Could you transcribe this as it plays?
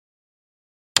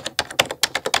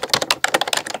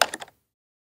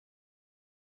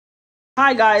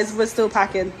Hi guys, we're still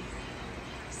packing.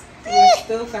 What's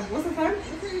the time?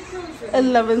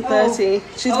 11:30.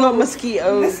 She's got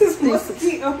mosquitoes. This is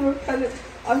mosquito repellent.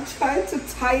 I'm trying to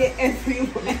tie it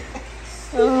everywhere.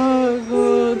 Oh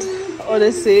god.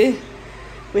 Honestly,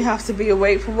 we have to be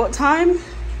awake for what time?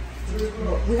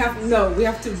 We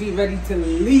have to be ready to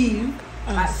leave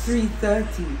at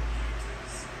 3:30.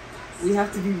 We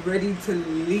have to be ready to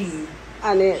leave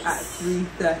And it's at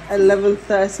 3:30.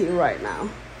 11:30 right now.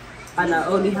 And I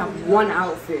only have one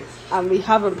outfit. And we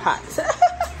haven't packed.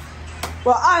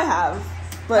 Well, I have.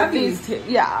 But Have you? these two,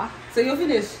 yeah. So you're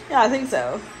finished? Yeah, I think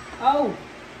so. Oh,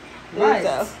 Right.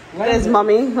 right. There's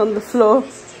mummy on the floor.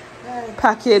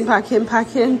 Packing.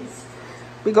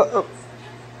 We got... Oh.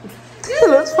 It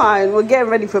looks fine. We're getting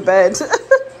ready for bed.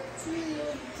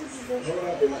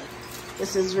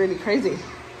 This is really crazy.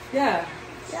 Yeah,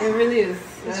 it really is.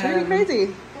 It's really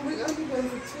crazy. We're only going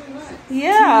for 2 nights.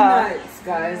 Yeah. 2 nights,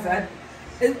 guys.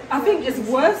 I think it's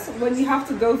worse when you have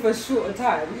to go for a shorter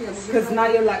time, because now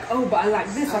you're like, oh, but I like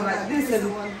this, I like this, I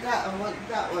and want that, I want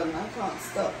that one. I can't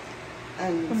stop.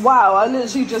 And Wow, I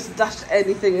literally just dashed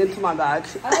anything into my bag.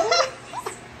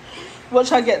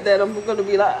 Once I get there, I'm gonna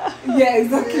be like, yeah,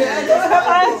 exactly. I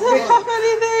don't have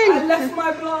anything. I left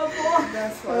my blah blah.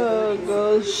 that's why. Oh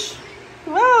gosh.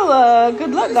 Well,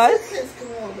 good luck, guys.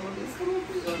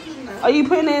 Are you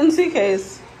putting it in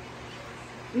suitcase?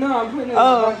 No, I'm putting it.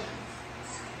 Oh.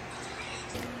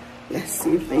 Let's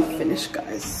see if they finish,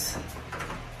 guys.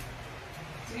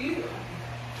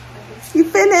 You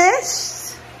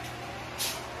finished?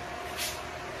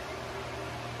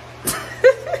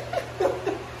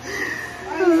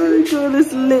 Oh my god,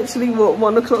 it's literally what,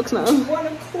 1 o'clock now? 1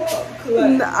 o'clock.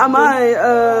 Like, Am I?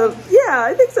 Yeah,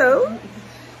 I think so.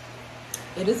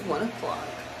 it is 1 o'clock.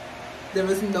 There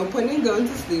is no point in going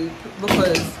to sleep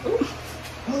because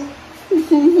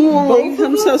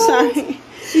I'm so sorry.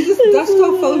 she just dashed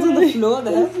her phones on the floor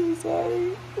there. I'm so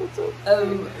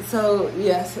sorry. So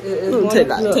yes, it is. Oh, 1 take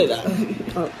that, o'clock. take that.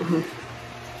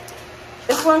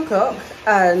 It's 1 o'clock,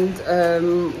 and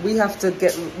we have to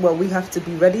we have to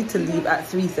be ready to leave at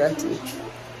 3:30.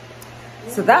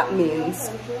 So that means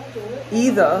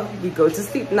either we go to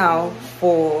sleep now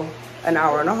for an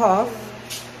hour and a half,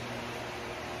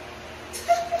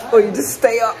 or you just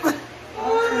stay up.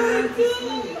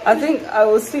 I think I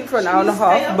will sleep for an hour and a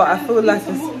half, but I feel like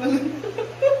it's...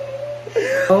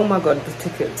 Oh my god, the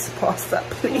tickets, pass that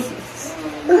please.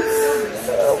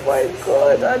 Oh my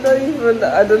god, I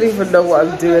don't even know what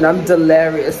I'm doing. I'm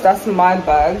delirious. That's my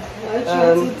bag. I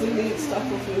tried to delete stuff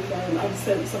off your phone. I've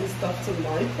sent some stuff to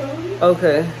my phone.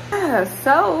 Okay. Yeah,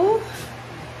 so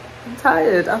I'm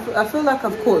tired. I feel like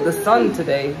I've caught the sun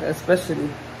today, especially.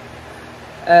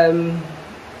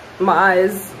 My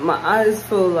eyes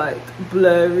feel like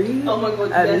blurry. Oh my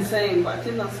god, they're saying, but I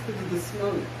think that's because of the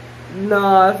smoke. No,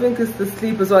 I think it's the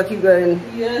sleep as well. I keep going.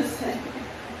 Yes.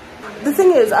 The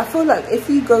thing is, I feel like if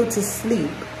you go to sleep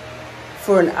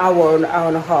for an hour or an hour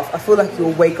and a half, I feel like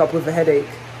you'll wake up with a headache.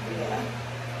 Yeah.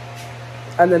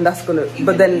 And then that's gonna,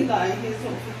 but then,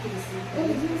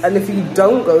 and if you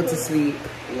don't go to sleep,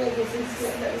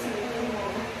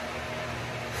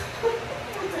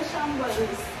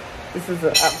 this is an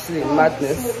absolute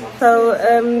madness. So,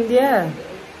 yeah.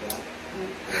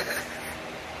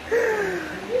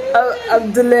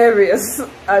 I'm delirious.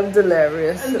 And then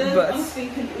but I'm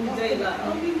thinking all day like,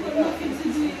 oh, we've got nothing to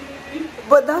do.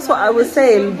 But that's what I was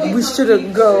saying. We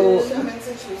shouldn't go. She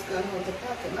said she was going home to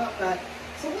pack, and I'm like,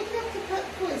 so what do you have to pack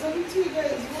for? It's only 2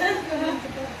 days. What are you going to have to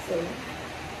pack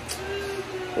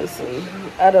for? Listen,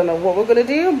 I don't know what we're gonna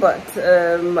do, but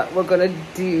we're gonna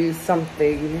do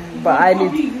something. But I need.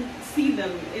 Probably see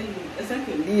them in a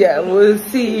second. Yeah, we'll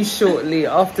see you shortly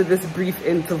after this brief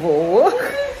interval.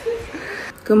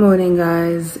 Good morning,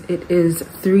 guys. It is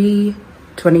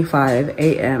 3:25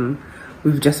 a.m.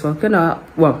 We've just woken up.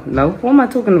 Well, no, what am I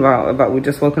talking about we've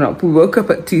just woken up? We woke up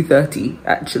at 2:30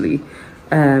 actually,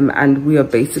 and we are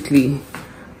basically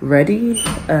ready.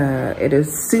 It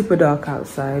is super dark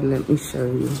outside. Let me show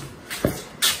you.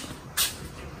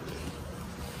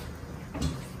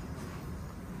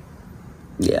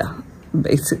 Yeah,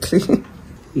 basically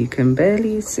you can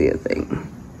barely see a thing.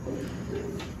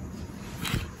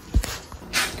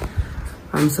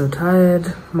 I'm so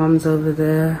tired. Mom's over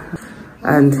there,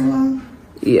 and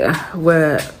yeah,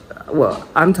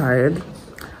 I'm tired.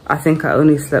 I think I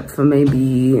only slept for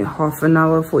maybe half an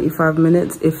hour, 45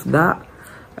 minutes, if that,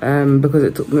 because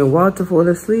it took me a while to fall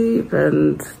asleep,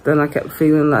 and then I kept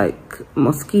feeling like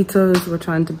mosquitoes were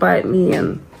trying to bite me,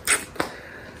 and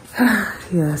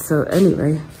yeah. So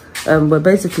anyway, we're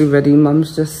basically ready.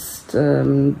 Mum's just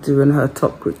doing her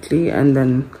top quickly, and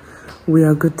then we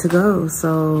are good to go.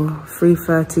 So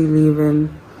 3:30 leaving,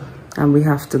 and we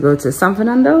have to go to San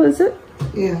Fernando, is it?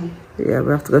 Yeah. Yeah,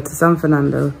 we have to go to San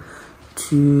Fernando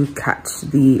to catch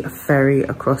the ferry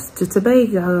across to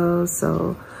Tobago.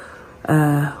 So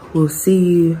we'll see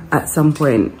you at some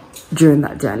point during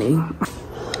that journey.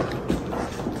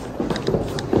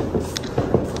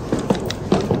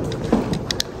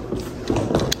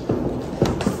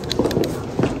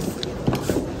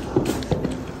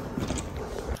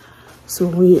 So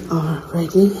we are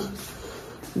ready.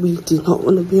 We do not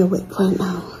want to be awake right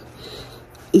now.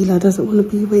 Eli doesn't want to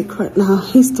be awake right now.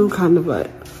 He's still kind of like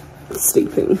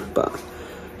sleeping, but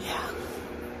yeah.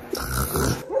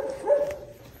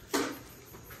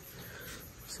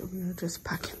 So we are just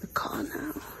packing the car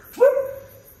now.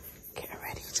 Get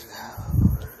ready to go.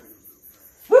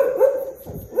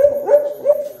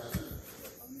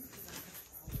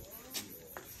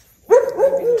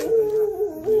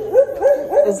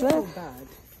 Is that bad?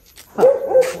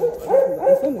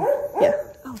 Yeah.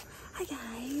 Oh, hi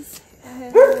guys.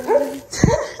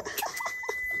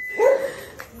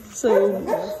 So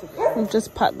we've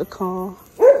just packed the car.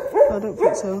 I don't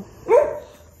think so.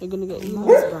 You're gonna get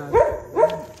Eli's bag.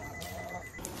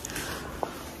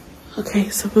 Okay,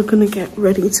 so we're gonna get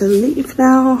ready to leave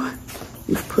now.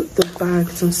 We've put the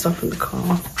bags and stuff in the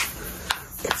car.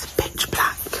 It's pitch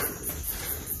black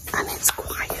and it's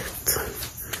quiet,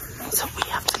 so we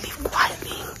have to leave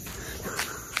quietly.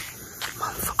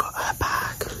 Mum forgot her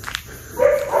bag.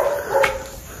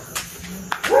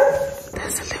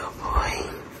 There's a little boy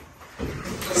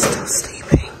still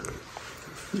sleeping.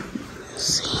 Let's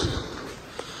see.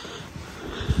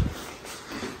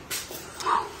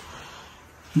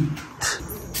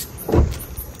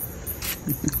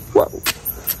 Whoa.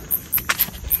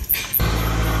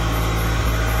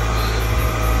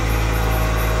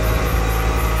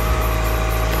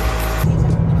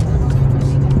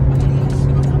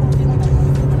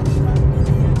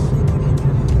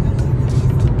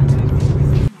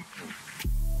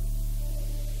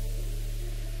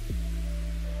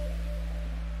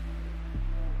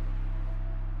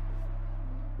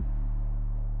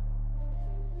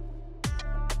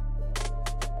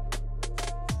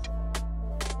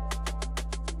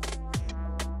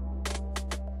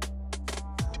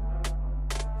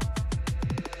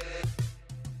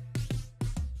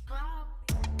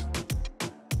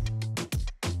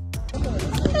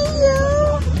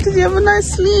 Did you have a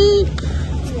nice sleep?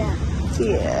 Yeah.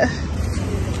 Yeah.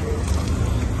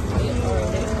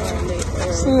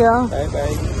 See ya. Bye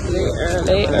bye.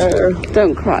 Later.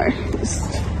 Don't cry.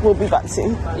 We'll be back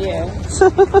soon. Yeah.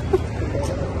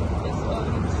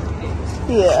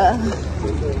 Yeah.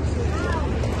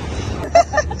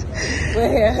 We're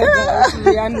here, guys.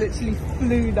 Leanne literally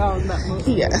flew down that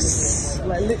mountain. Yes.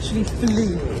 Like literally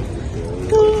flew.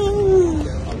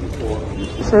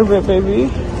 Favorite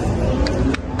baby.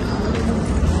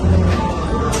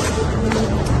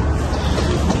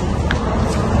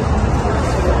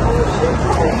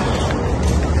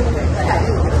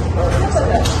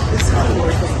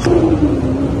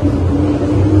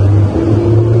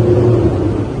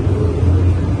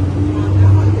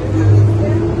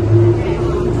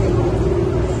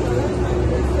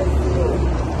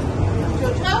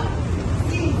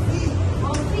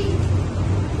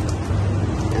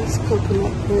 That's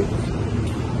coconut milk.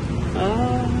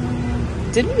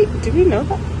 Did we know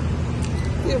that?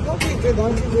 Yeah, probably good.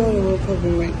 Uncle Johnny will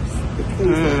probably make the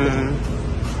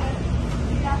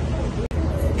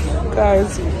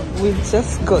Guys, we've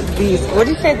just got these. What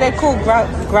do you say they're called?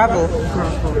 Gravel.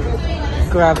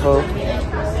 Gravel.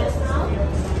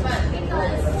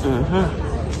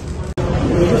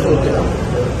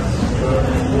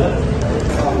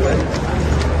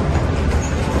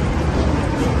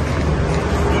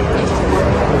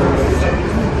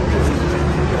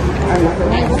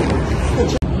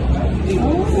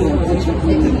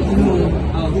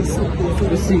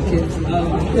 The suitcase. You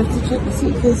have to check the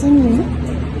suitcase in here.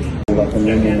 Like a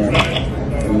menu,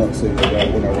 I'm not seeing the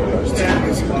right when I realised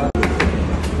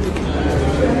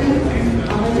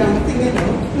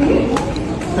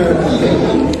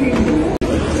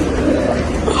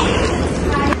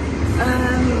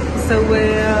So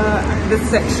we're at the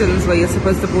sections where you're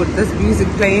supposed to board. There's music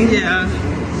playing. Yeah.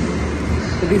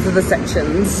 So these are the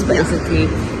sections, basically.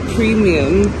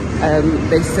 Premium,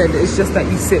 they said it's just that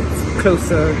you sit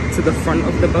closer to the front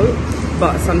of the boat,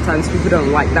 but sometimes people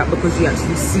don't like that because you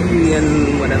actually see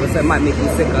and whatever, so it might make you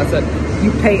sicker. So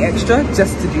you pay extra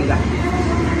just to do that.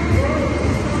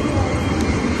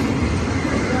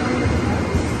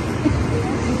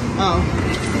 Oh,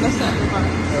 that's not the part.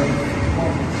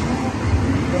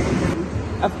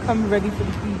 I've come ready for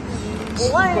the beach.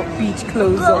 Got beach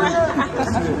clothes on.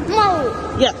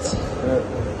 Mom, Yes.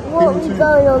 what are we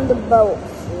going on the boat?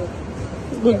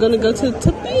 We're gonna go to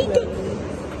Tobago.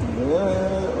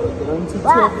 We're going to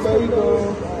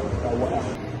Tobago.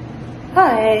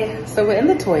 Hi. So we're in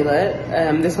the toilet.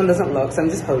 This one doesn't lock, so I'm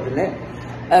just holding it.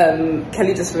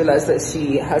 Kelly just realised that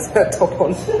she has her top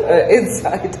on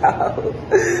inside out.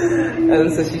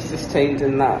 So she's just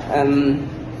changing that.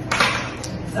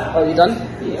 Are you done?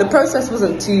 Yeah. The process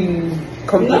wasn't too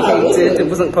complicated. It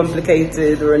wasn't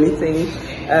complicated or anything.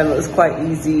 It was quite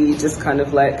easy, just kind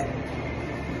of like,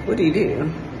 what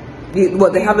do?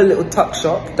 Well, they have a little tuck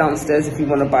shop downstairs if you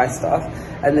want to buy stuff,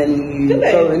 and then you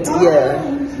go into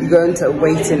you go into a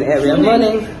waiting area.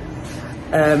 Morning.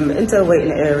 Into a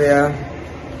waiting area.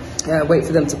 Wait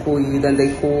for them to call you. Then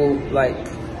they call like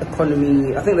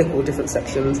economy. I think they call different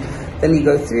sections. Then you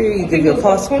go through. You give your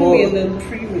passport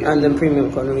and then premium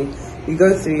economy. You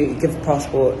go through. You give a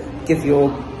passport. Give your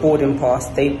boarding pass.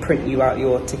 They print you out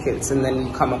your tickets, and then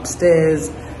you come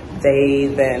upstairs. They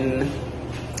then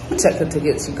check the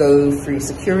tickets, you go through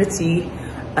security,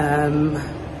 and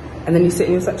then you sit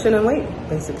in your section and wait,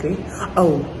 basically.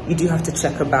 Oh, you do have to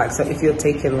check a bag. So if you're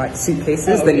taking like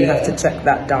suitcases, then you have to check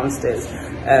that downstairs.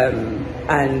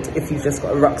 And if you've just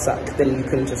got a rucksack, then you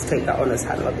can just take that on as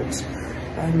hand luggage.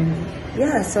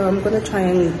 Yeah, so I'm gonna try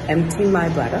and empty my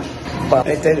bladder, but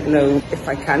I don't know if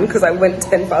I can because I went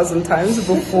 10,000 times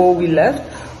before we left,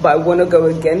 but I wanna go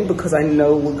again because I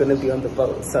know we're gonna be on the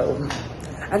boat, so.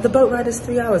 And the boat ride is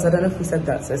 3 hours. I don't know if we said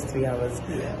that, so it's 3 hours. So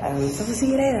we'll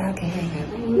see you later. Okay.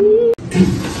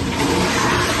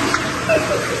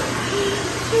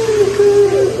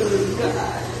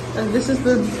 And this is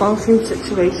the bathroom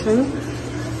situation.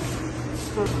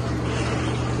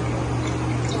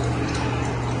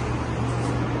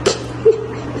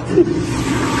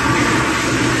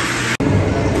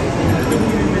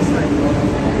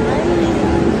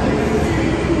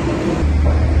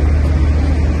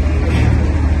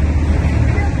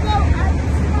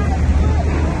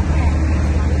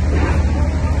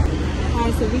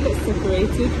 So we got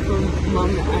separated from Mum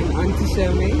and Auntie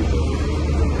Charmaine.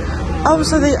 Oh,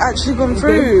 so they actually gone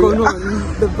through? They've gone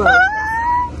on the boat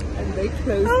and they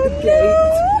closed the gate.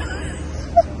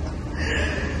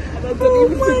 And I don't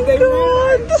even think they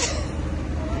ran.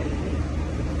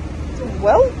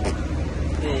 Well.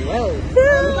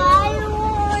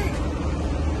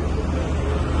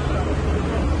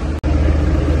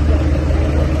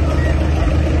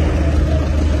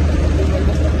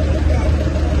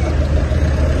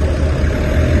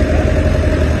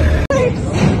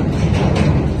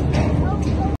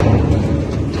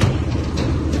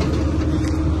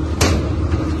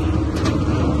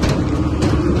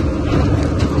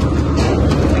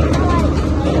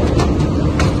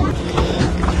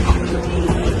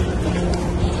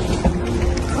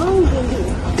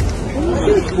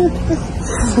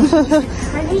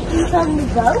 Have you eaten on the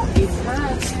boat?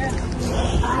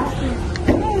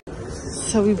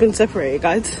 So we've been separated,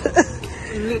 guys.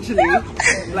 Literally,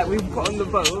 like we've got on the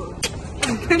boat.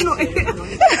 They're not here.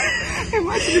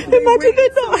 Imagine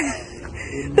they're not.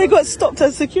 They got stopped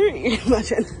at security.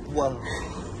 Imagine. Wow.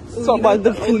 Stopped by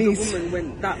the police. The woman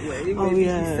went that way. Maybe Oh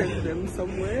yeah. he sent them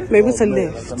somewhere. Maybe it's a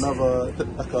mate, lift. Like another,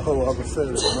 like a whole other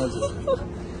service, imagine.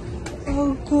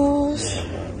 Oh gosh.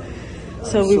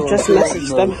 So we've just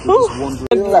messaged them.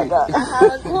 Like that.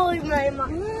 I'll call my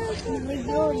mom.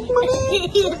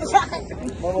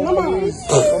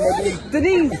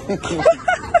 Denise!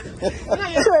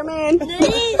 Sure, man.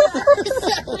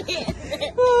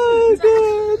 Oh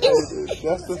god.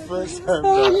 That's the first time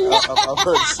that I've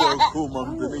heard Cheryl call Mum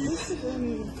Denise.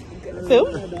 Phil?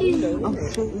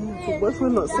 What if we're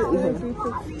not sitting here?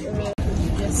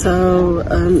 So,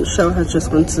 Cheryl has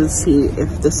just gone to see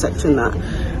if the section that,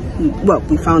 well,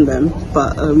 we found them,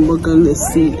 but we're going to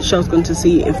see, Cheryl's going to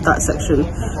see if that section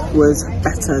was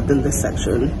better than this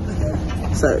section.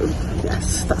 So,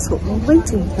 yes, that's what we're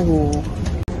waiting for.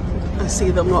 I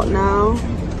see them lot now.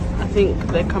 I think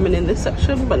they're coming in this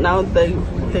section, but now they're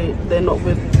not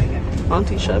with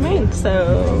Auntie Charmaine,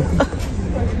 so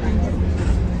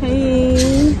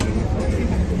hey,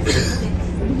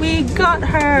 we got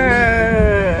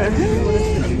her.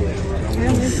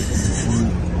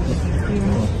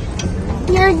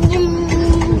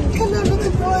 Come on,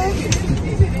 little boy.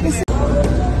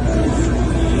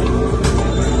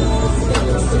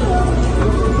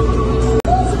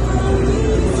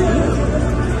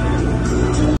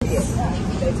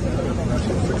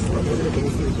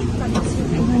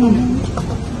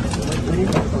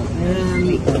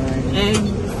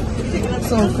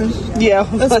 Yeah,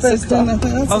 That's best thing, I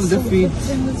think that's Of the food.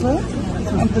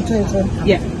 and potato.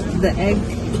 Yeah. The egg.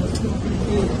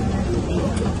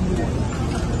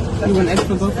 You want egg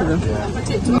for both of them?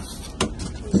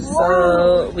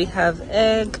 So we have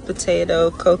egg,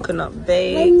 potato, coconut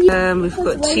bake. We've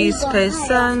got cheese paste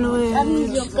sandwich,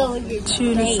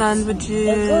 tuna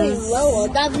sandwiches. Oh,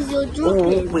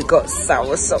 we got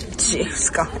soursop chips,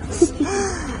 guys.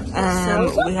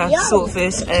 We have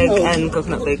saltfish, egg, and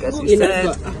coconut bake, as we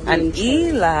said. And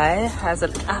Eli has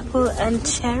an apple and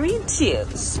cherry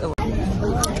chips.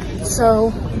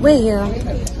 So we're here.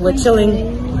 We're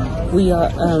chilling. We are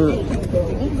at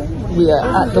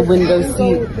the window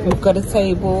seat. We've got a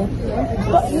table,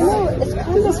 but you know, it's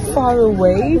kind of far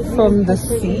away from the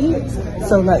seat,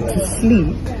 so like to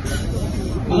sleep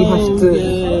you have to,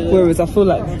 whereas I feel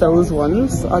like those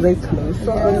ones, are they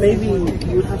closer? Or maybe you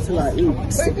would have to like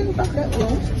sit back.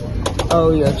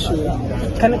 Oh yeah, true.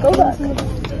 Can it go back?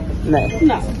 No.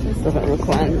 Doesn't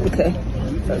require. Okay,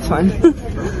 that's fine.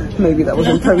 Maybe that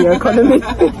wasn't very economy.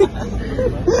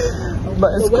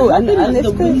 But it's cool, and it's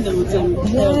the windows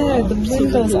the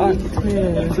windows aren't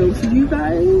clear. So for you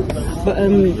guys, but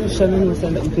Shannon was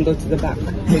saying that we can go to the back,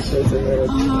 which is a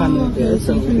panel there.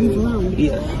 So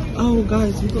yeah. Oh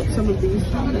guys, we've got some of these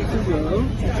pallets as well.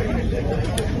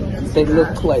 They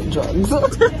look like drugs,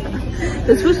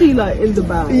 especially like in the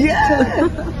bag. Yeah.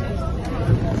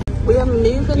 We are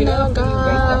moving now,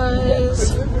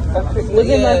 guys. Was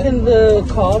it like in the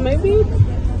car, maybe?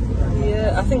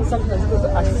 Yeah, I think sometimes because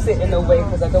I sit in a way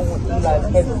because I don't want Eli's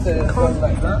head to go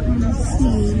like that.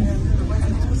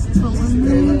 But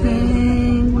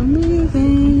we're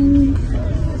moving.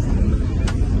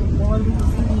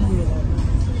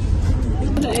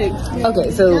 Okay,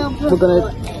 so we're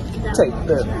gonna take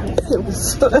the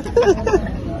pills.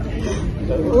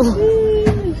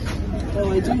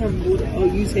 Oh, I do have water. Oh,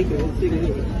 you take it.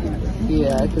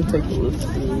 Yeah, I can take it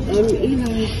with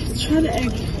Eli, try the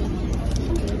egg.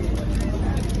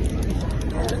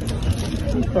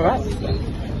 alright.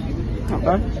 Not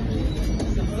bad.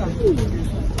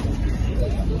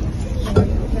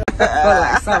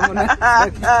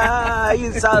 You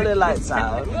sounded like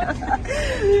sound.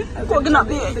 Coconut.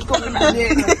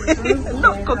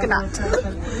 Not coconut.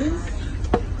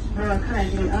 I will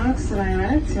kindly ask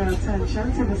direct your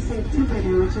attention to the safety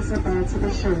video which is about to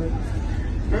be shown.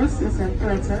 This is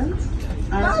important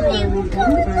as we are reviewed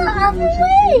by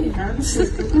emergency and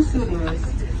safety procedures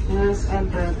used on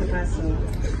board the vessel.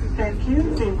 Thank you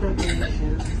for your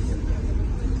cooperation.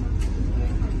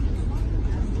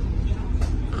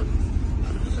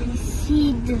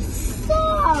 See the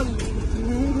sun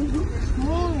moving.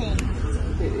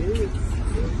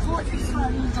 What the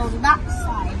sun is on that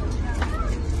side.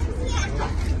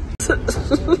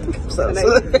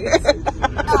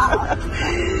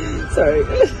 Sorry.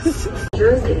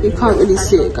 You can't really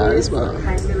see it, guys, but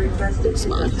it's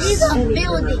fine. These are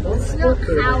buildings, not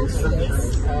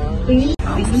houses.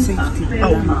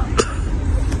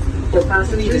 For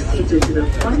passengers seated to the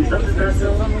front of the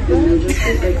vessel, emergency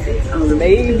exits are located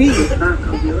Maybe. at the back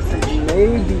of your section.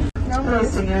 Maybe.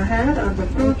 Placing your head on the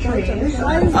full trays.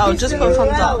 Oh, just put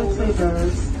thumbs up.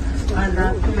 And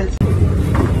that permits.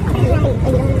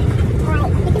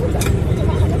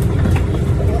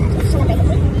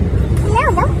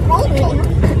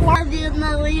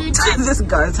 This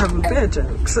guy's having beer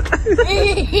jokes.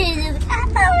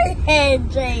 Head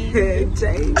James. Hey,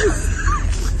 James.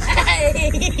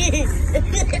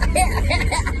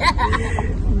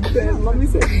 Mommy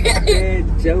said beer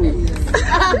jokes.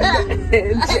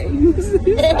 Hey, James.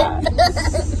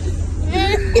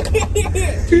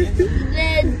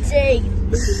 Red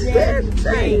James. Red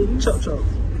James. Chop chop.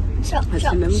 Chop chop.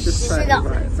 Actually, let me just try it Stop.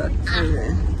 right. That's okay.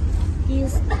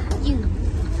 Here's you.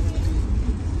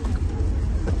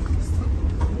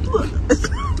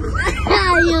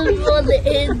 You want it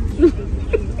in.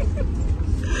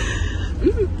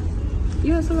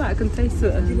 Yeah, it's alright. I can taste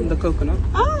it in the coconut.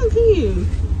 Oh, can you?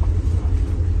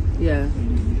 Yeah,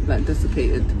 like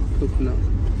desiccated coconut.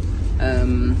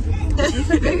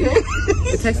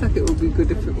 It tastes like it would be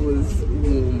good if it was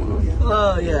warmer,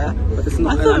 Oh, yeah. but it's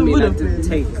not. I thought I it mean, would I have did been.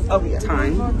 take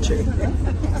time, so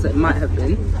it might have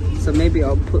been. So maybe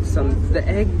I'll put some. The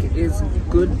egg is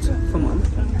good for Mum.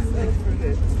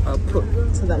 I'll put.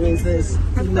 So that means there's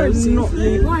no Not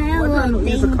seafood. Why Why do I not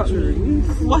use a cutlery?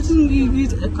 Why didn't you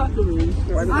use a cutlery?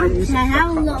 Why don't I use I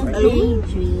have a lot of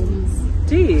daydreams.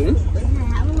 Do you? I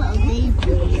have a lot of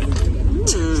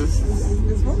daydreams.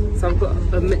 So I've got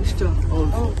a mixture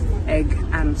of egg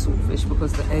and saltfish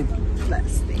because the egg.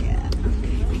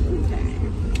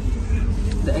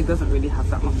 The egg doesn't really have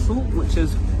that much salt, which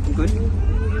is good.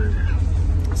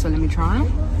 So let me try.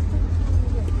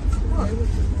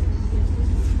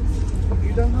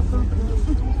 You don't have that?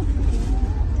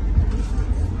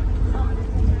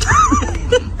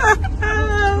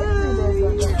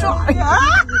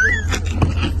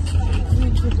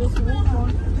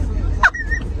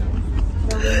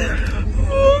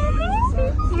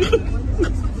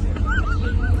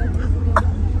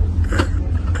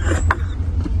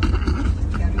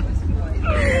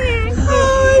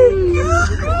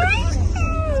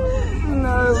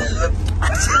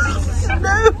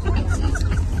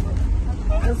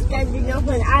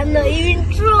 I'm not even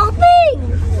dropping.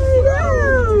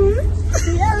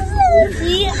 See, I'm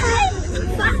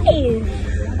 5.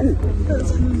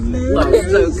 No, I'm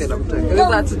joking. I'm joking. It's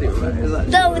glad to do, right? It's glad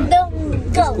to Don't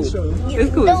go. It's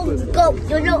cool. Don't go.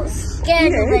 You're not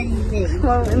scared of anything.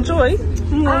 Well, enjoy.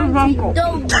 Don't go.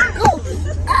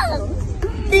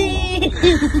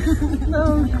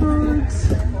 Oh, good.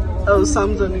 Oh,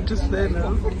 Sam's only just there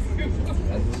now.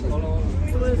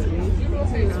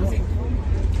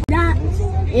 That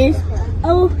is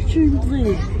ocean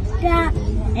blue. That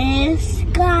is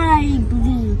sky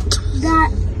blue.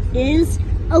 That is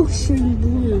ocean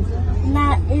blue.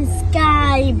 That is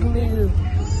sky blue.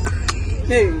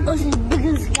 Hey. Ocean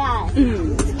bigger than sky.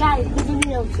 Sky is bigger than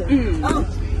the ocean. Oh,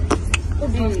 they're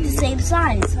both the same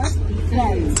size. Huh?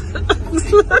 Friends.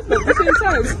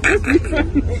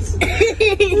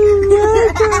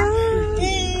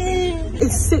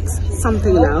 It's 6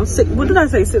 something now. What did I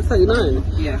say? 6:39.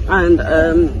 Yeah. And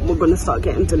we're gonna start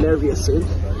getting delirious soon.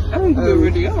 I think we're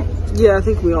already up. Yeah, I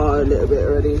think we are a little bit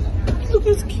already. Look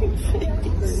at his cute face.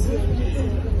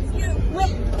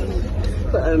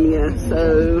 But yeah, so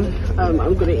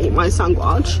I'm gonna eat my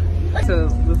sandwich. So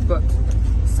we've got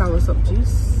soursop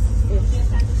juice.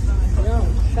 No,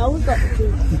 that was got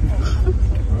juice.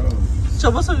 So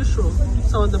what's on the straw?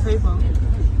 So on the paper.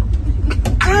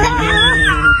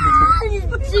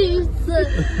 Juice.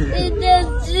 It is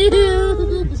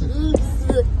juice.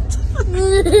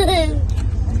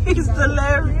 It's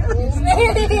hilarious.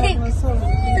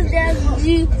 That's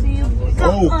juice. Oh,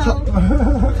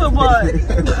 For what?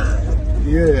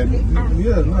 yeah, no,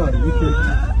 you can.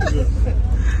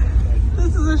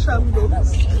 This is a shambles.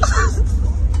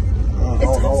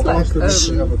 I'll ask them if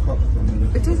they have a cup.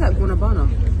 It tastes like guanabana.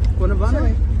 Guanabana?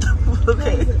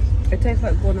 Okay. It tastes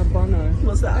like guanabana.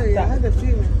 What's that? I had a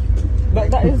feeling. But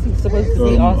that is supposed to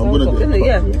be our I'm gonna soursop, get isn't it? a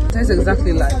Yeah. It tastes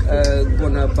exactly like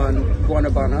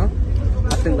guanabana.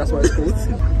 I think that's what it's called.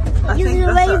 I think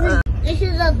that's This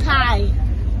is a pie.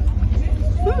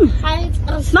 Pies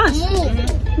are Nice. small.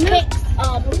 Picks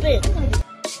are big.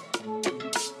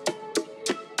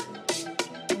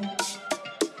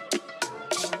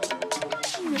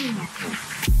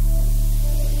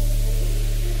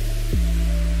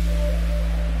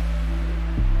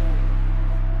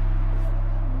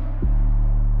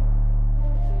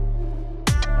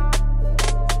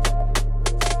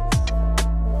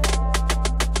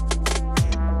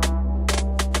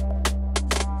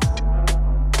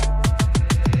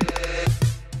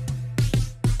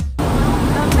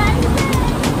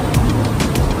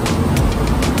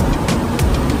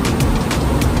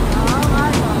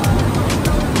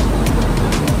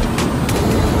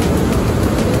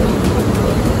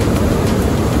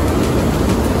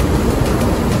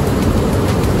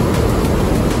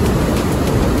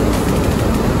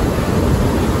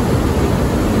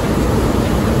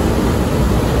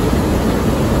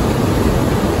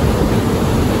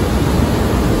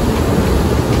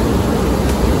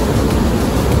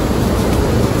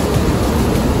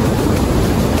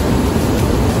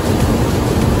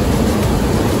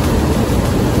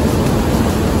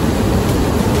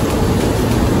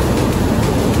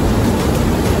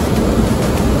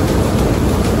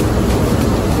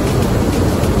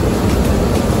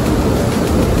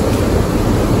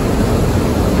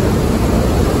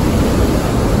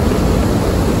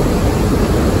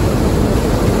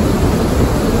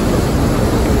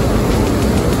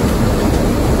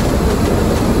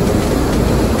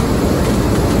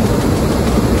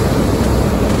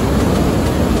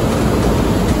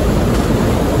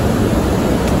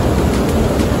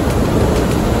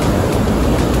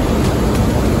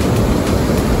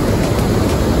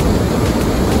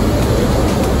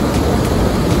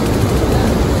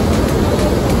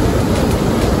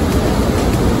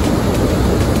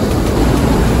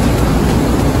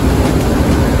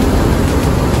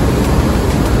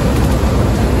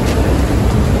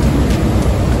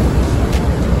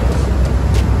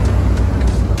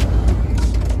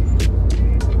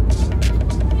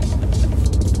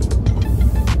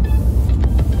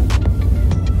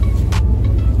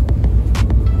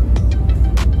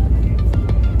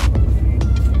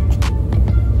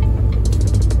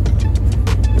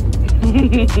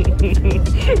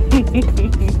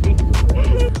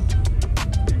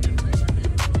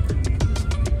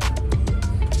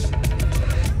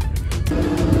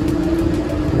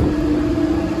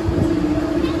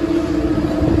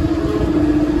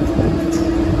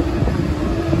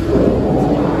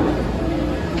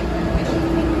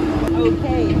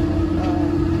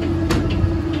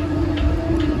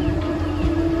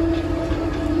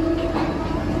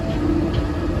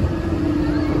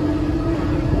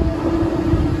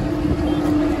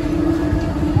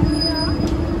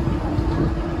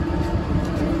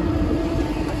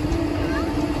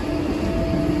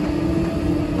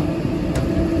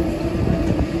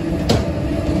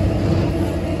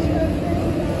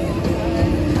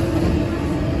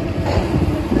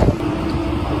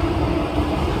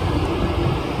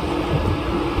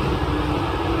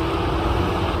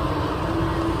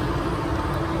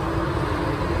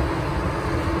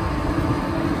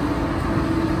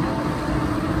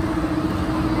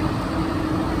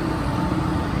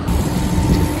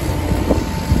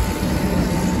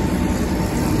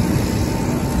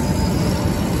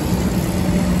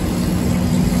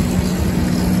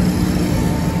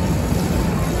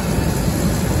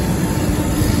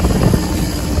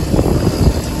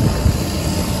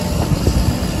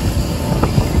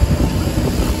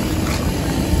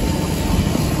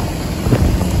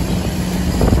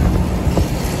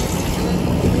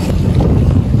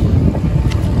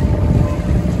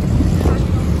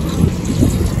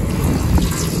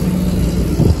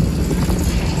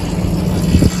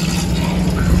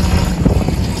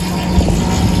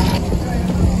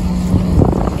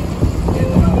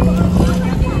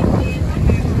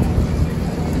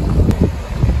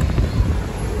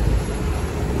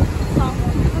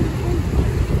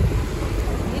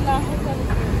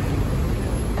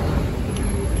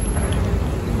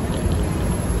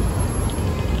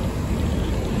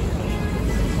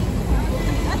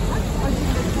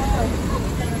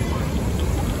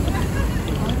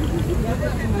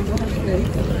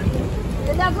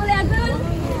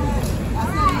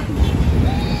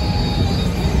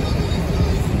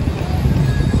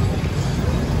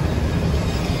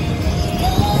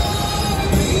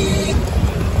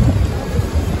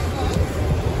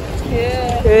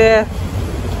 Yeah.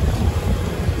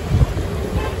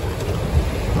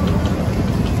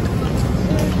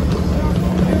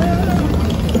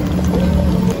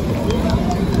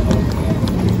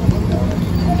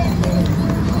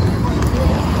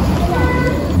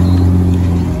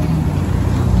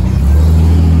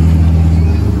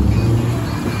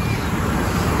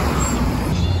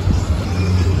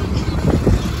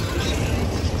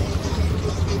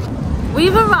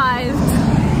 We've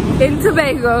arrived in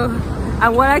Tobago,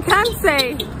 and what I can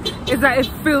say is that it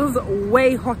feels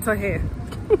way hotter here.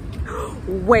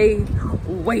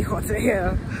 way hotter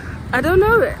here. I don't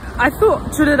know, I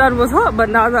thought Trinidad was hot, but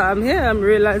now that I'm here, I'm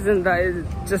realizing that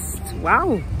it's just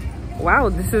wow,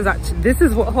 this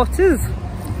is what hot is.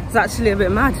 It's actually a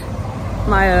bit mad.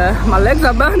 My legs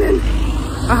are burning.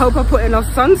 I hope I put enough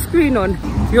sunscreen on.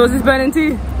 Yours is burning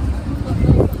too?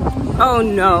 Oh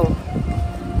no.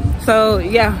 So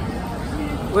yeah,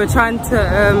 we're trying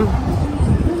to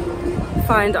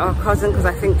find our cousin because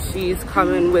I think she's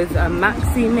coming with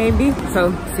Maxie maybe.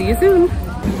 So see you soon.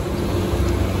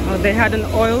 Oh, they had an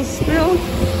oil spill,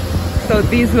 so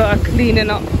these lot are cleaning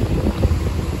up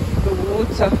the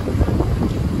water.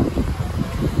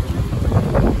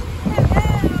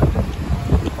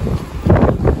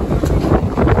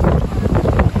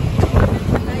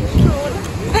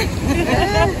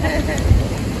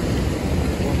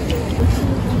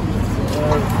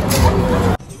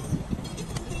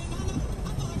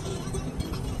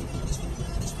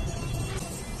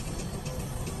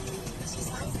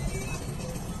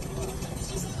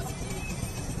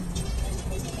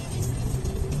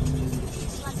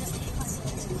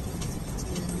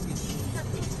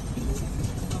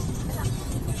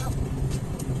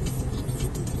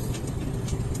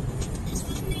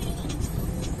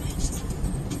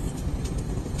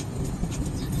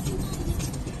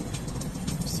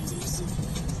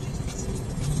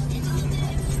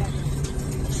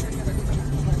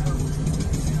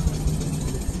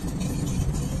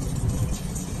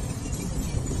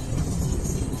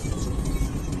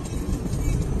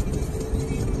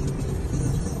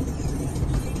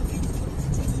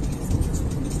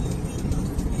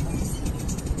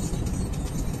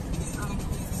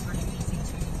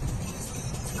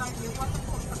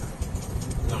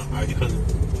 You can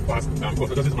pass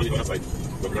because it's on the other side.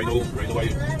 But right now why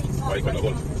quite a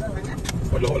hole.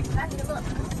 Quite a hole.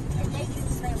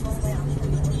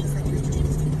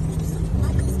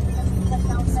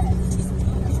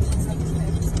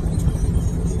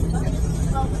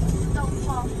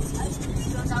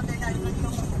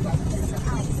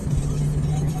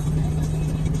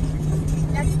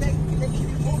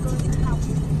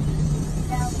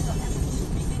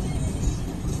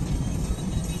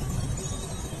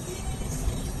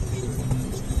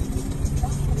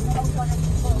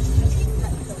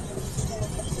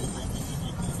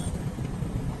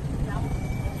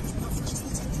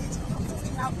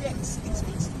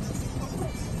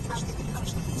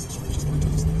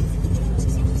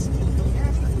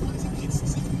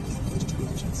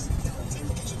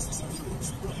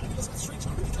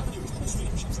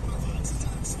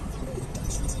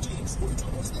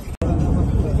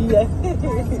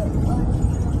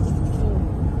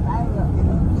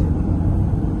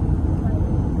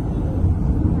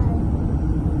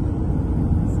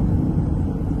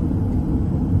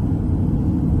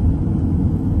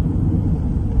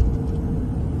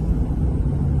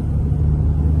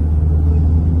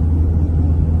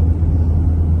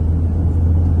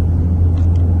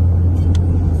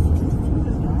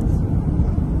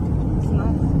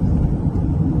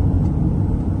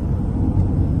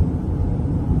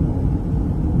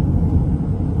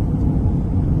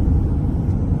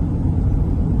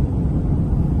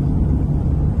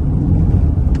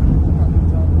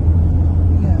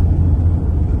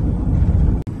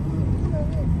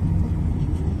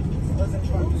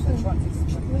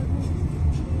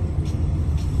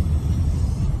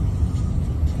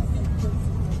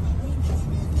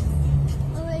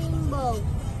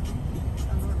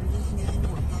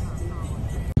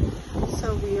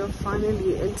 So we are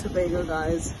finally in Tobago,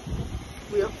 guys.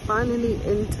 We are finally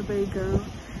in Tobago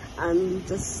and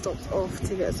just stopped off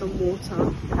to get some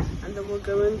water, and then we're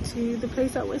going to the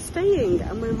place that we're staying,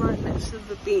 and we're right next to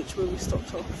the beach where we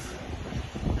stopped off,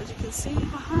 as you can see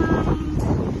behind.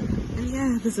 And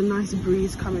yeah, there's a nice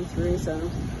breeze coming through, so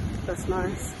that's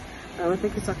nice. I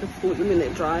think it's like a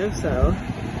 40-minute drive, so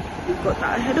we've got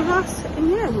that ahead of us,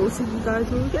 and yeah, we'll see you guys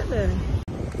when we get there.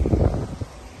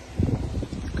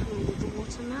 Coming with the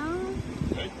water now.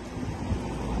 Okay.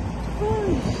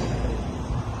 Oh.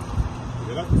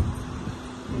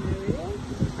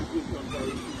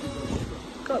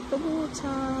 Got the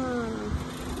water.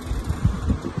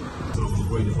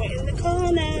 Wait. We're in the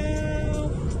car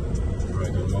now. Right,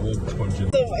 I won't punch it.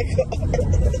 Oh my god.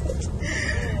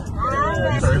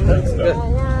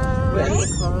 We're in the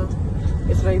car.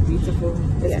 It's very beautiful.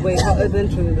 It's way hotter than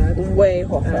Trinidad. Way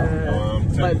hotter.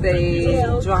 But they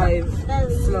drive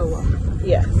slower.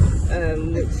 Yes.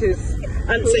 Which is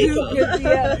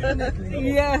Unsafer.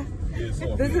 yeah.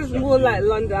 This is more like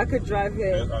London. I could drive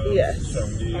here. Yes. I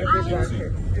could drive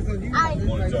here. I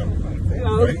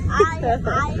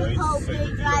hope they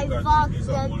drive faster to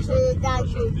that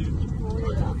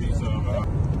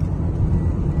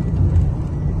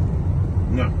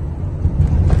No.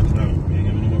 You ain't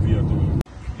giving them a vehicle.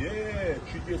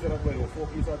 Yeah, 3 keys at a play, 4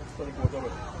 keys at 24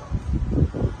 hours.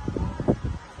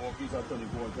 4 keys at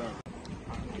 24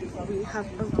 hours. We have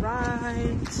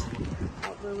arrived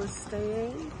at where we're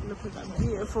staying. Look at that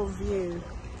beautiful view.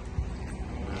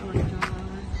 Oh my god.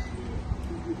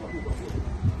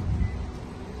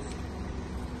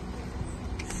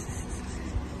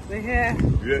 We're here.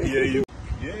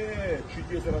 Yeah, 3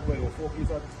 keys at a play, 4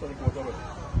 keys at 24 hours.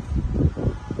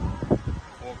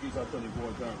 4 keys at 24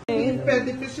 hours. You fed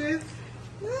the fishes?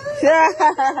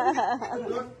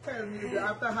 Don't tell me that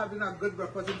after having a good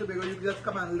breakfast in Tobago, you just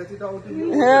come and let it out in the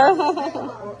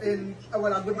ocean.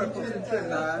 Well, a good breakfast in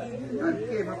Trinidad, and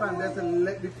came up and just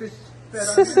let the fish fed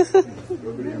on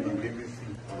it.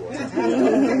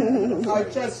 I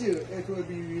trust you, it will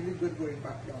be really good going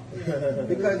back down.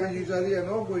 Because usually you're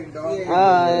not going down.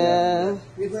 Yeah.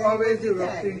 It's always the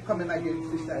rough thing coming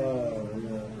against the side.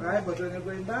 Right? But when you're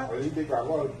going back,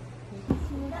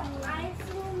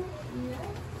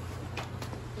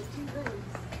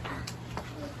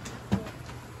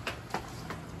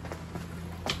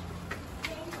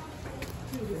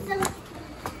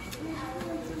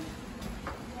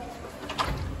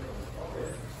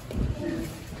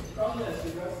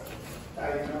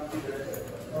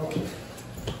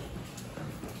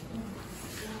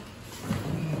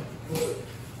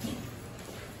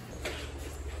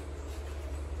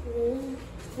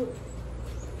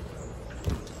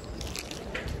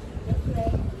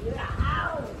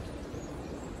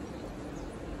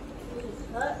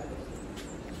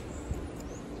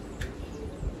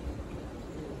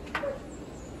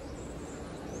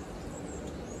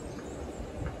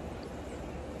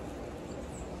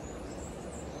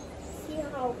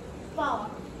 how far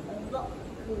a boat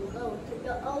can go to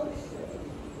the ocean.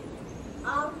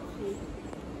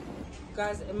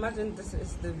 Guys, imagine this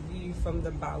is the view from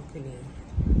the balcony.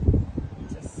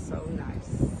 Just so nice.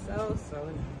 So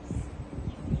nice.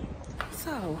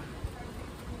 So.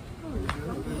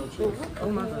 Oh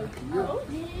my god.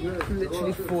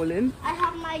 Literally falling. I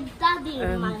have my daddy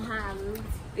in my hands.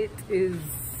 It is,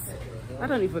 I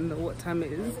don't even know what time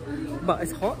it is, but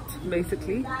it's hot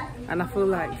basically, and I feel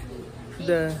like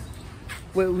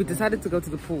we decided to go to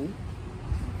the pool,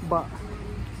 but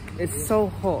it's so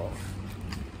hot.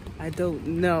 I don't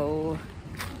know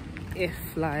if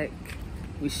like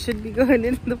we should be going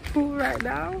in the pool right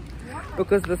now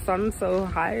because the sun's so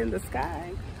high in the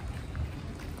sky,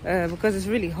 because it's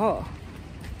really hot,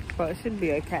 but it should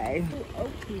be okay.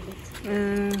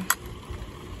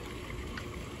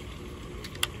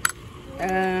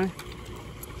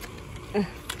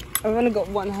 I've only got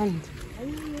one hand. I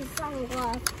need a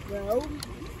sunglass, bro.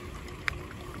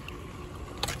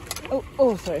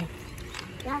 Oh, sorry.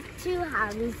 That's 2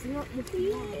 hands, not the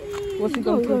 3. What's it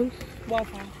going to?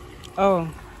 Wi-Fi. Oh,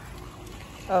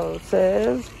 it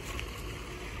says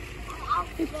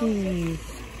cookies.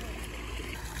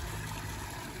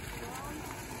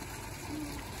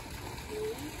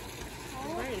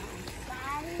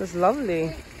 It's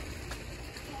lovely.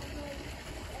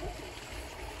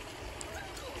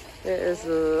 It is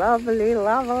lovely,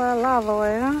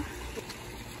 lovely.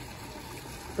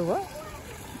 The what?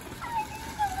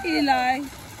 Eli,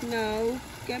 no.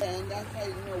 Get and that's how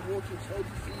you know water's so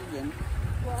season.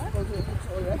 What? Because it looks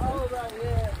all right. Oh, right,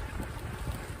 yeah.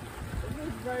 It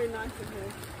looks very nice in here.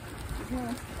 It's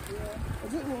nice. Yeah.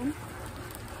 Is it warm?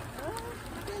 I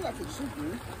feel like it should be.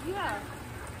 Yeah.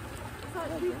 It's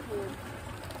like beautiful.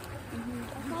 I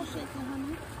can't shake the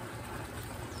honey.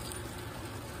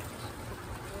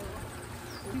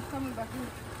 He's coming back in.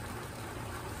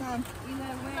 Sam.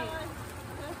 Eli, wait.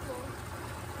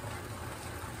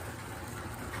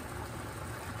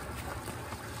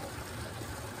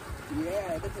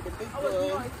 Yeah, look at the big I was boy.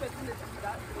 not expecting it to be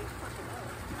that big.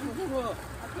 What?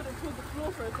 I couldn't feel the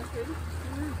floor for a second.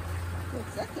 For a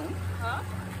second? Huh?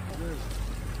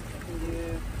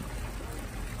 Yeah.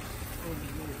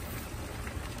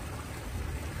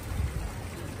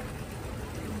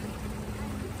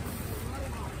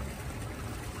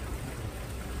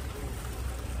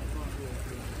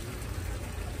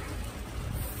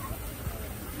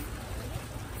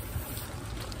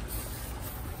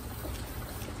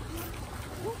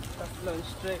 going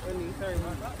straight on you. Sorry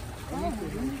about that.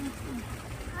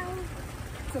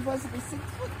 It's supposed to be 6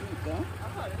 foot deep, though.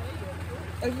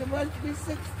 It's supposed to be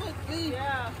 6 foot deep.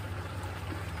 Yeah.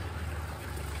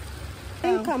 I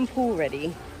think I'm pool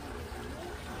ready.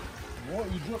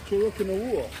 What? You dropped your rock in the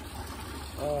water?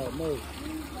 Oh, no.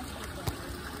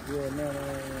 Yeah, no.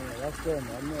 That's done.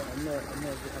 I'm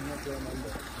not going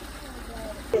under.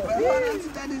 Hold on to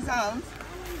daddy's arms.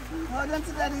 Hold on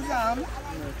to daddy's arms.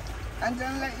 And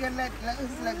then let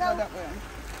his leg go that way.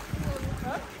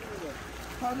 Huh?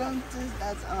 Hold on to his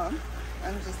dad's arm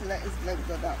and just let his leg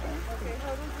go that way. Okay,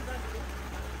 hold on to that.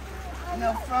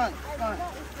 No, front.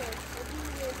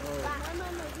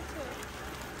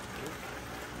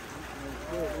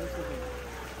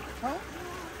 Huh?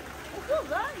 It's not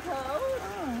that cold.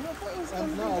 Oh, I thought it was going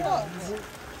to be hot.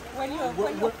 When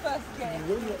you're first getting.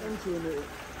 When you're entering it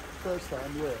first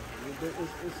time, yeah, it's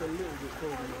a little bit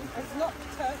cold. It's not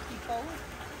turkey cold.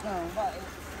 No. But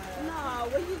it's... no,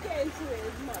 when you get into it,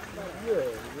 it's much better.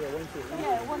 Yeah, once it.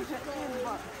 Yeah, once it's in,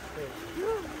 but...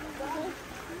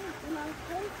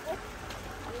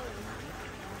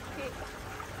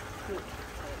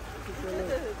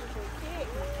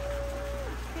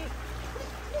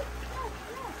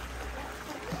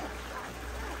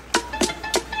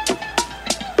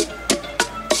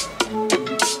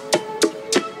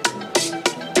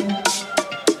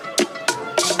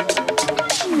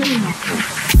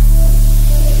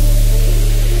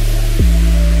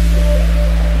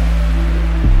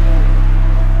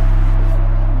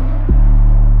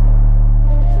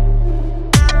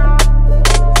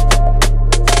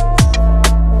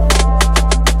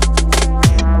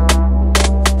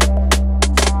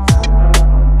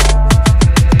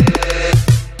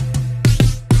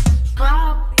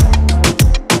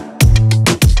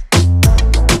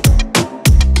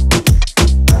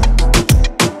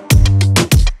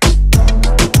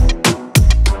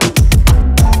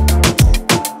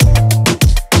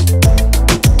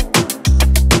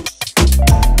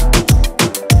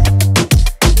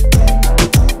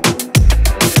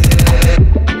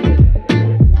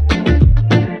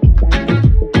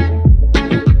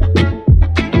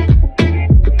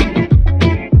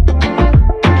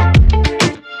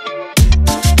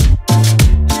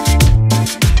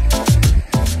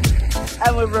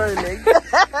 And we're rolling.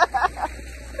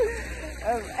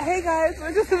 Hey guys,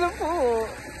 we're just in the pool.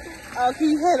 Oh, can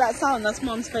you hear that sound? That's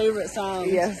Mom's favourite sound.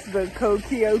 Yes, the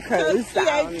Kokioko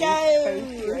sound. Kokioko.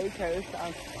 Kokioko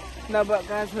sound. No, but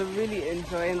guys, we're really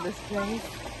enjoying this place.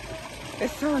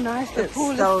 It's so nice. The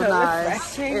pool is so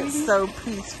nice. refreshing. It's so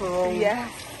peaceful.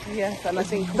 Yes, and I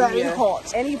think very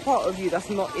hot. Any part of you that's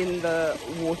not in the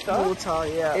water,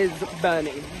 yeah. is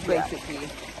burning, basically. Yeah.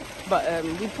 But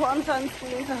we put on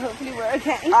sunscreen, so hopefully we're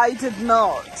okay. I did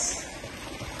not.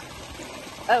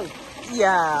 Oh.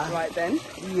 Yeah. Right then.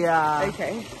 Yeah.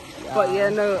 Okay. Yeah. But yeah,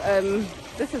 no,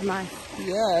 this is nice.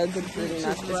 Yeah, the It's really beach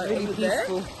nice. is It's right really over there.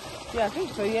 peaceful. Yeah, I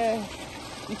think so, yeah.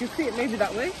 You can see it maybe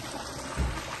that way.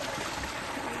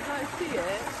 Can I see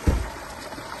it?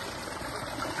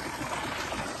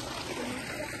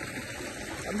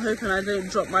 I'm hoping I don't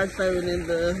drop my phone in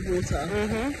the water.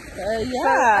 So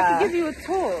I can give you a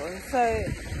tour. So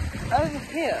over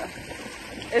here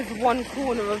is one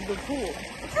corner of the pool.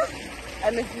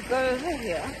 And if you go over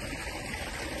here,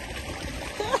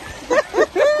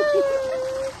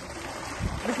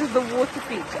 this is the water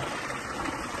feature.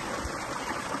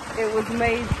 It was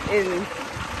made in...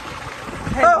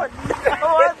 Oh no,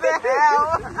 what the hell?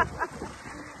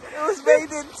 It was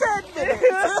made in 10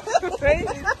 minutes. Made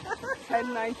in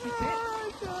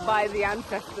 1096 by the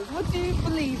ancestors. Would you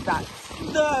believe that?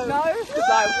 No. No? Because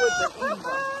I wouldn't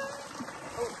either.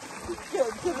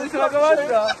 Should I go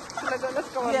under? Let's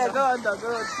go under. Yeah, go under, go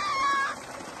under.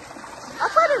 I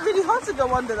find it really hard to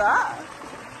go under that.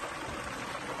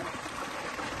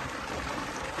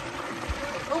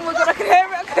 Oh my god, I can hear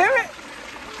it, I can hear it.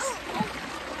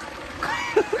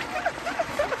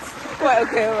 Right,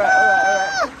 okay, alright.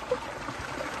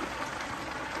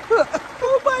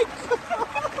 Oh my god.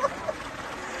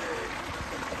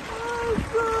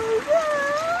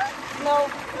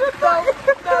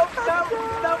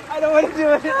 No, I don't want to do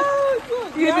it. Oh,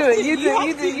 You do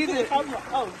it.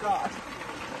 Oh god.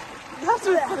 You have to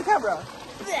do it for the camera.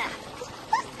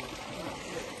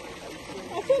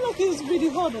 I feel like it's really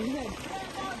hard on him.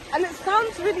 And it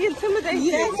sounds really intimidating.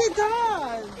 Yes, it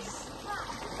does.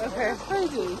 Okay. That's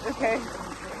crazy. Okay.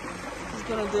 He's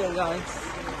gonna do it, guys.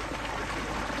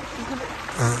 He's gonna...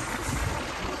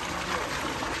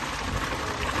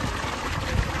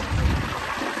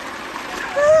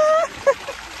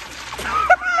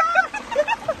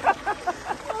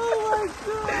 Oh my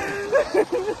god.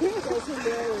 That's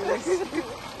hilarious. Do you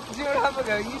want to have a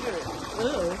go? You do it. Do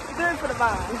it for the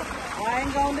man. I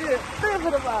ain't gonna do it. Do it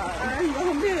for the man. I ain't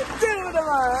gonna do it. Do it for the man.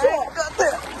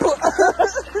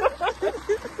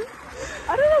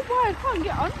 I don't know why I can't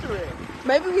get under it.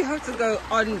 Maybe we have to go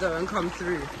under and come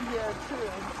through. Yeah,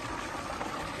 true.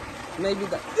 Maybe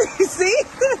that. See?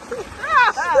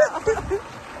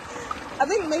 I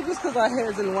think maybe it's because our hair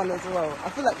is in one as well. I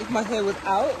feel like if my hair was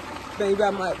out, maybe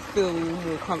I might feel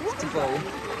more comfortable.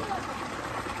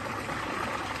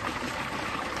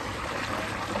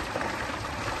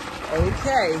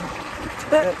 Okay.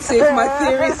 Let's see if my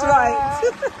theory's right.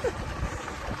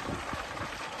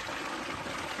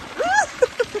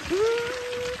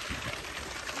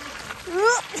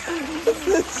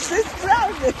 She's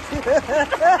drowning.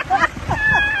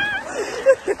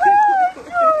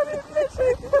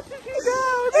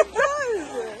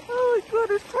 Oh my god,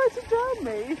 it's trying to drown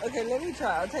me. Okay, let me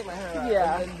try. I'll take my hair out.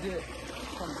 Yeah. And then do it.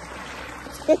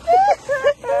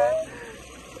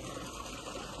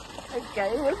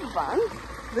 Okay, what's fun?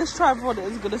 This tripod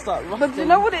is gonna start rocking. But you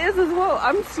know what it is as well?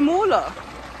 I'm smaller.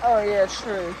 Oh yeah,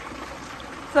 true.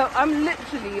 So I'm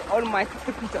literally on my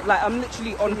tippy toe. Like, I'm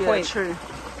literally on point. True.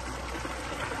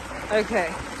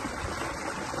 Okay.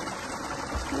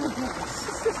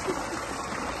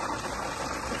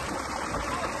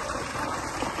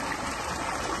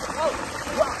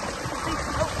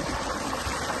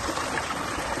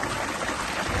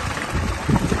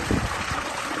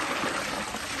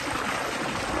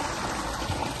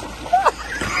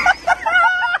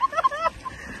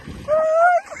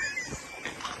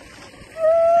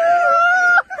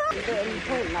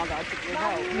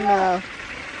 No.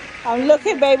 I'm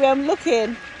looking, baby, I'm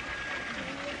looking.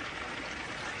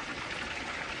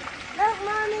 Look,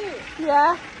 Mommy.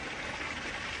 Yeah.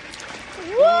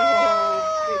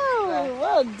 Whoa!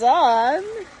 Well done.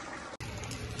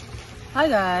 Hi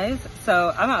guys.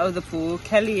 So I'm out of the pool.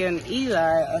 Kelly and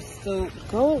Eli are still.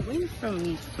 Go away from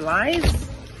me, flies.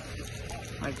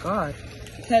 My God.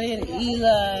 Kelly and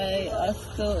Eli are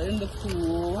still in the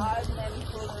pool.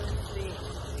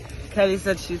 Kelly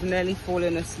said she's nearly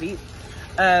fallen asleep.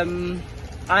 I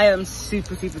am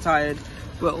super tired.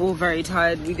 We're all very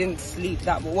tired. We didn't sleep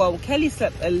that well. Kelly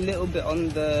slept a little bit on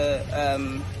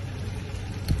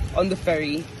the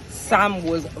ferry. Sam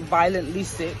was violently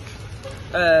sick.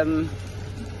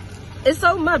 It's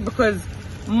so mad because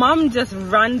Mum just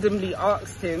randomly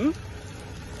asked him.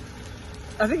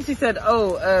 I think she said,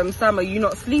 "Oh, Sam, are you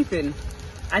not sleeping?"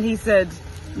 And he said,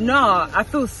 "Nah, I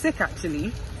feel sick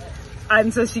actually."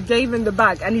 And so she gave him the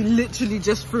bag and he literally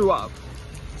just threw up.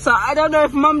 So I don't know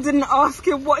if Mum didn't ask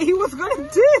him what he was going to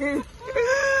do.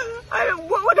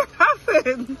 What would have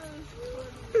happened?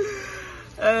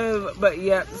 But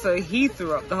yeah, so he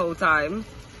threw up the whole time.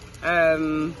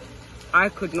 I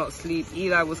could not sleep.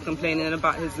 Eli was complaining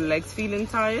about his legs feeling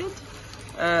tired.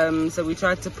 So we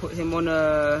tried to put him on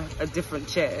a different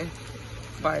chair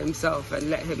by himself and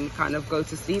let him kind of go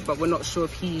to sleep. But we're not sure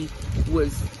if he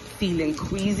was feeling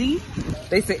queasy.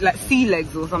 They say like sea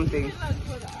legs or something.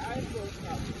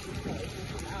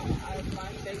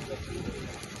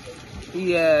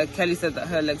 Yeah, Kelly said that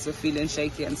her legs were feeling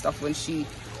shaky and stuff when she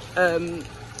the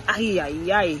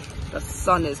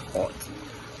sun is hot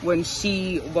when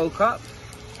she woke up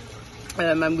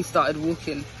and we started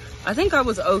walking. I think I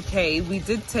was okay. We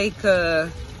did take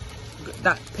that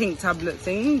pink tablet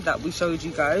thing that we showed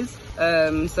you guys,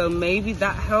 so maybe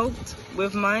that helped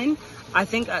with mine. I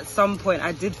think at some point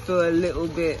I did feel a little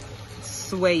bit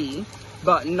swayy,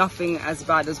 but nothing as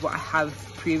bad as what I have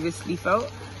previously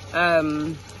felt.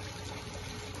 And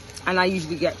I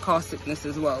usually get car sickness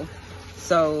as well.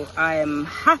 So I am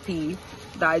happy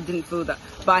that I didn't feel that.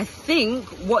 But I think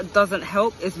what doesn't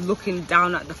help is looking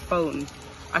down at the phone.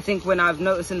 I think when I've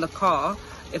noticed in the car,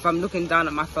 if I'm looking down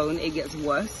at my phone, it gets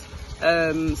worse.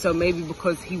 So maybe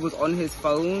because he was on his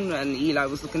phone and Eli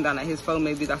was looking down at his phone,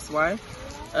 maybe that's why.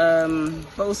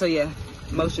 But also, yeah,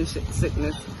 motion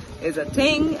sickness is a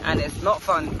thing and it's not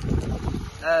fun.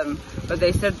 But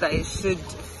they said that it should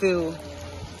feel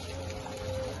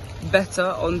better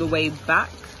on the way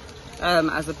back,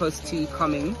 as opposed to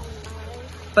coming.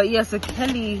 But yeah, so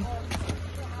Kelly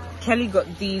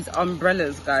got these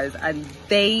umbrellas, guys, and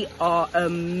they are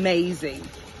amazing.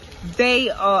 They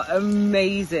are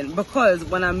amazing because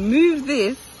when I move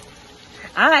this,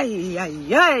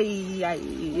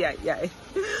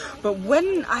 but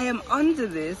when I am under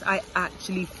this, I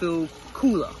actually feel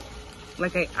cooler.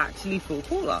 Like I actually feel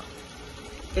cooler.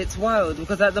 It's wild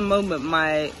because at the moment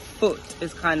my foot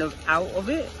is kind of out of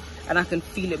it and I can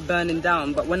feel it burning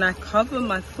down. But when I cover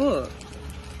my foot,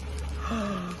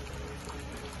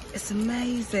 it's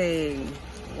amazing.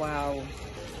 Wow.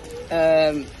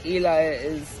 Eli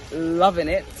is loving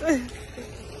it.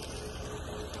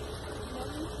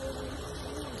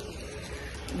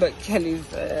 But Kelly's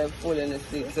falling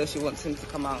asleep, so she wants him to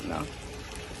come out now.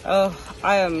 Oh,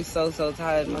 I am so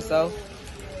tired myself.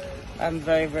 I'm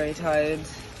very tired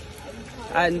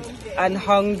and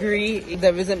hungry.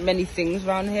 There isn't many things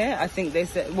around here. I think they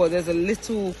said, well, there's a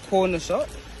little corner shop,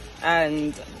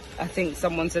 and I think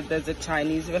someone said there's a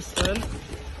Chinese restaurant,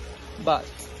 but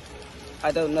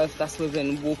I don't know if that's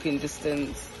within walking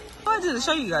distance. Oh, I didn't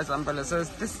show you guys the umbrella, so it's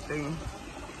this thing.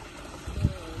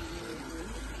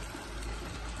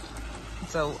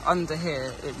 So under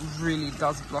here, it really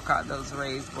does block out those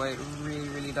rays, boy, it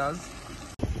really does.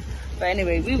 But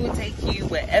anyway, we will take you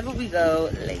wherever we go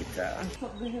later.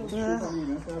 Yeah.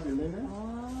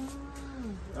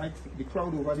 Like the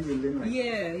crowd over the building, right?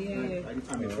 Yeah. Like the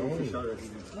family official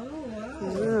residence. Oh,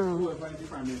 wow. Whoever is the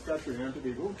family structure in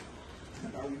Tobago,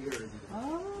 that will be here.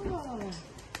 Oh.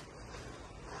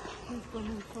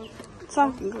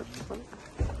 Something good.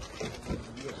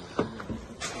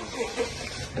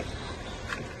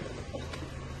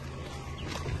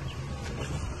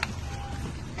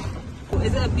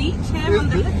 Is it a beach here on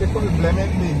the left? This was Blemon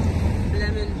Bay.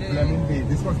 Blemon Bay.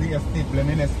 This was the estate.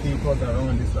 Blemon Estate was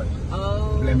around this side.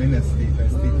 Oh. Blemon Estate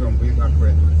from way back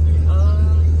when.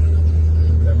 Oh.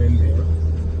 Blemon Bay.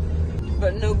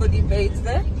 But nobody bathes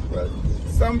there? Well,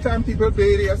 sometimes people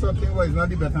bathe there or something, but it's not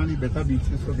the better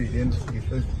beaches for bathing,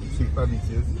 safer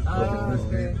beaches. Oh,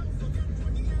 okay.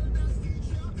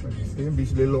 But the same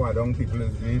beach they lower down people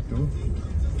is bathe too.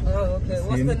 Oh, okay.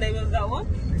 What's the name of that one?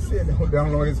 We say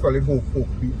down now it's called Hope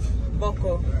Beach.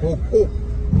 Boko. Hope.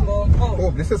 Boko.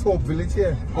 Hope. This is Hope Village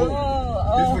here. Hope.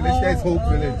 This village here is Hope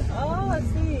Village. Oh, I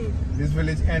see. This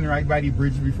village ends right by the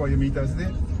bridge before you meet us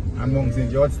there. And Mount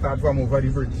St. George start from over the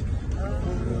bridge.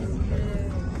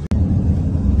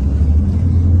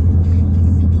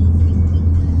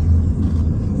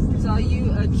 So are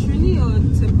you a Trini or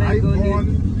Tobago?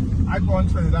 I born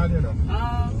Trinidad, you know.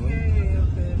 Oh, okay.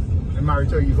 I'm married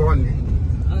to Yvonne,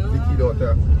 the key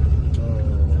daughter.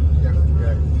 Yeah.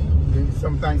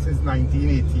 Sometimes since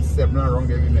 1987 around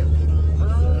there we met.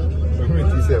 So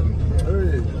 87.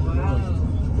 Wow.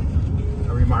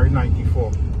 And we married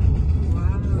 94.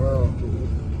 Wow.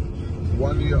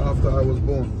 1 year after I was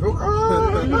born.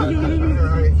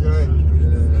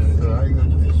 Right.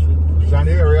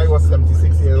 January I was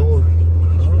 76 years old.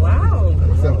 Wow. I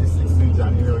was 76 in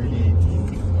January.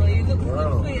 Well, you look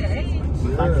good for your age.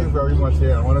 Thank you very much.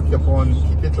 Yeah, I want to keep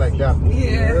it like that.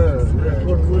 Yeah.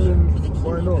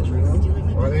 Why not, you know?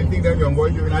 Well, anything that young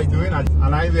boy doing, I doing,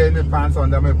 and I wear the pants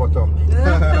under my bottom.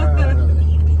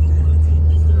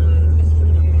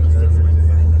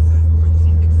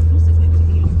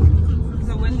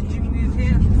 So when did you move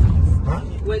here? Huh?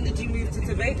 When did you move to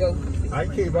Tobago? I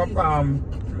came up,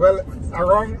 well,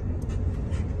 around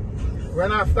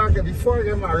when I started, before I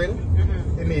got married,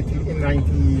 in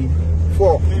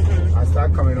 94, I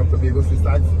started coming up to Tobago. So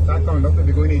started coming up to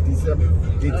Tobago in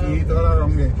 87, 88, all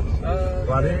around there.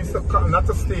 But then used to come, not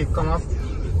to stay, come up,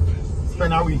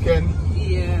 spend a weekend,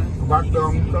 go back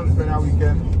down, come spend a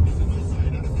weekend.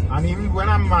 And even when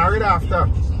I'm married after,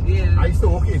 I used to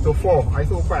work 8 to 4. I used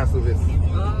to work fire service.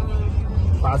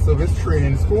 Fire service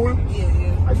training school. I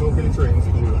used to work in the training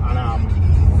school. And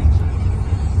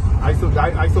I used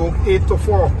to work 8 to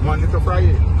 4, Monday to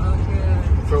Friday.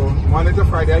 So Monday to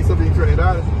Friday I used to be in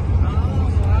Trinidad.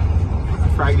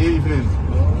 Friday evening.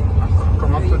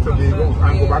 Come up to Tobago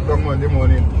and go back down Monday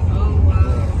morning.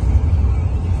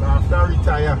 So after I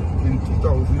retired in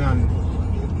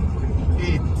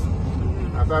 2008,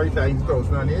 after I retired in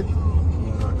 2008, I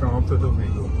come up to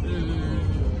Tobago.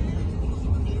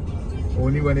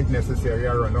 Only when it's necessary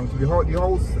I run down to the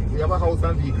house. We have a house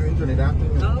and vehicle in Trinidad.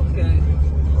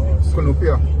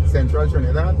 Cunupia, Central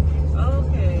Trinidad.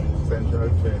 Central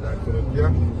Trinidad, Cunupia.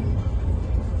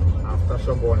 After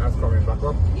Shabonna's coming back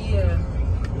up. We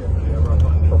have a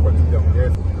property down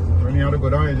there. When you have to go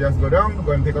down, you just go down,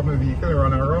 go and pick up my vehicle and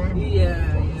run around.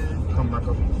 Come back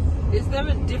up. Is there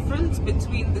a difference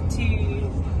between the two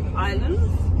islands?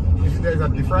 If there's a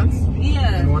difference?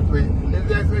 In what way?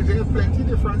 There's plenty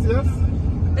difference, yes.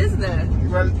 Is there?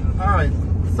 Well, alright.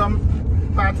 Some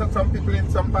people in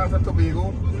some parts of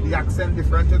Tobago, the accent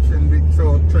different to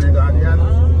Trinidadian.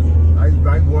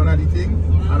 Like one of the thing.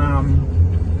 And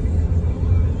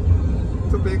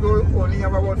Tobago only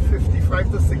have about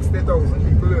 55 to 60,000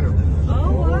 people, you know.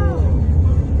 Oh, wow.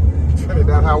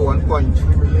 Trinidad have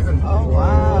 1.3 million. Oh,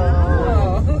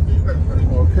 wow.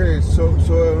 Okay, so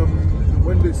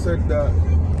when they said that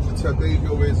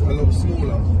Tobago is a lot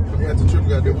smaller compared to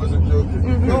Trinidad, they wasn't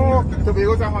joking. No,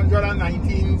 Tobago is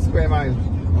 119 square miles.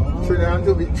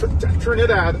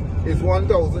 Trinidad is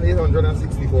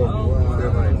 1,864. Oh,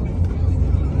 wow.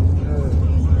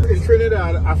 In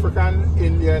Trinidad, African,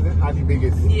 Indian are the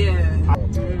biggest.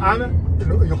 Yeah.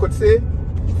 And you could say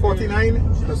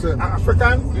 49%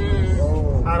 African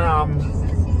and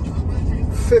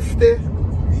 50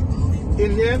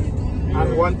 Indian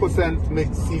and 1%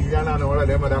 mixed Syrian and all of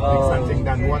them other mix and things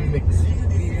than one mix.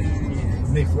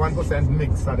 1%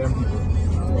 mix of them people.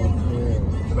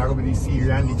 So that would be the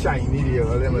Syrian, the Chinese,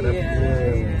 all them other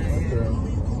Okay.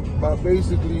 But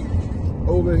basically,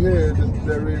 over here,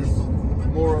 there is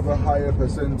more of a higher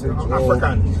percentage of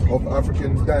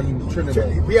Africans than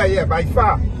Trinidad. Yeah, by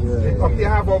far. Yeah. Up here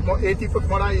have about more than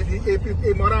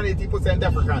 80%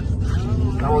 Africans.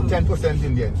 About 10%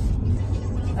 Indians.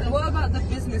 And what about the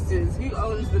businesses? Who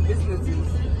owns the businesses?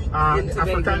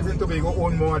 Africans in Tobago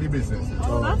own more of the business.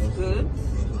 Oh, that's good.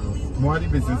 More of the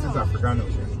business is African. Oh,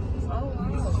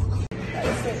 wow. That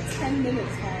is 10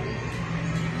 minutes, man.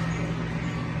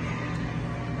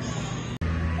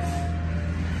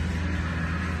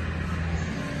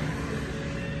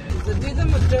 So do the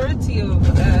majority of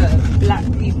black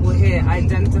people here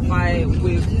identify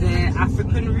with their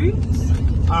African roots?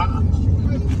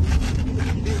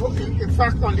 In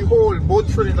fact, on the whole,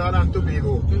 both Trinidad and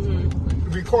Tobago,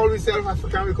 we call ourselves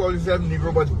African, we call ourselves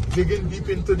Negro, but digging deep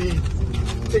into the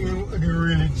thing, the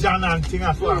religion and thing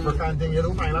as well, African thing, you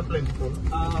don't find that plentiful.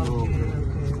 Oh, okay.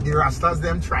 The Rastas,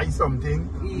 them try something.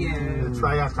 Yeah. They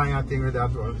try a kind of thing with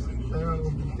that.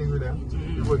 Thing with them.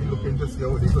 Everybody looking to see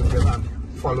how they could get on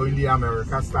following the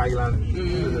America style and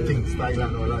the thing style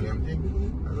and all of them things.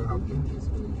 I don't have to.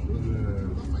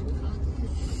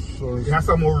 So we have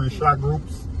some more Risha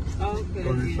groups. Okay.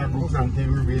 Risha groups and things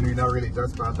remain with a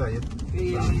religious part of it.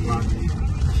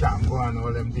 Shambo and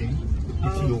all them things.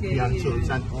 Ethiopian church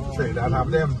and Trinidad have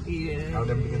them. Yeah. Have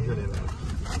them in Trinidad.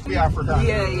 Be African.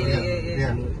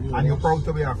 Yeah. And you're proud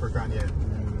to be African, yeah.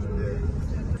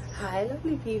 Hi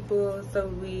lovely people, so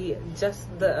we just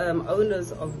the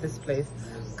owners of this place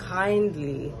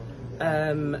kindly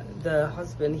the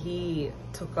husband, he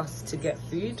took us to get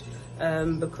food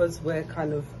because we're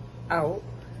kind of out.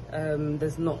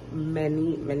 There's not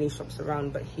many shops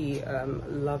around, but he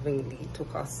lovingly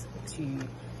took us to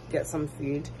get some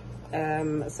food.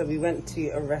 So we went to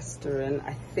a restaurant,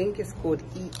 I think it's called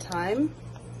Eat Time.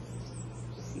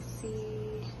 You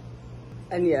see,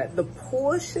 and yeah, the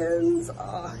portions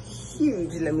are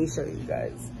huge. Let me show you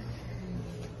guys.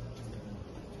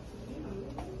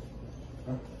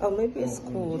 Oh, maybe it's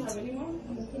called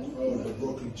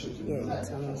broccoli chicken. Yeah, Eat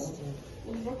Time.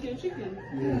 Broccoli and chicken?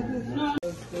 Yeah.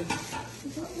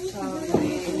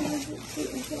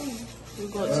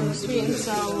 We've got some sweet and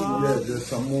sour. Yeah, there's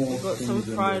some more. We've got some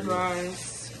fried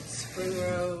rice, spring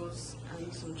rolls,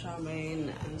 and some chow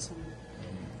mein, and some.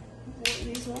 What are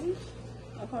these ones?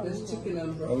 I can't remember. Chicken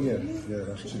and broccoli. Oh yeah,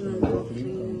 that's chicken and broccoli.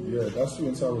 Yeah, that's sweet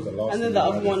and sour was the last. And then the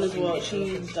other one as well,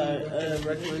 cheese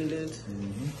recommended.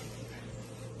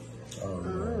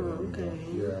 Oh, okay.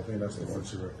 Yeah, I think that's the one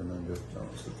she recommended. That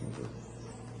was looking good.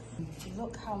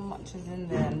 Look how much is in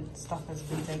there and stuff has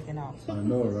been taken out. I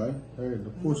know, right? Hey, the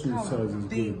portion size is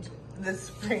good. The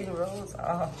spring rolls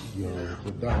are. Yeah,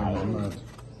 but that one is mad.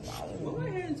 Wow.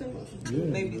 Yeah.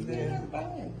 Maybe they're.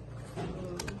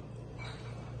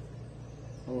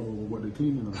 Oh, what they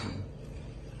cleaning up there?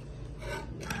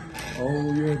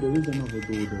 Oh yeah, there is another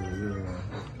door there. Yeah.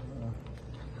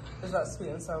 Is that sweet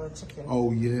and sour chicken?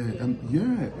 Oh yeah, and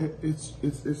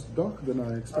it's darker than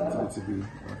I expected it to be. I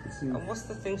can see. And what's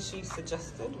the thing she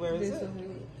suggested? Where is it?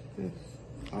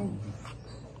 Oh.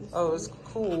 Oh, it's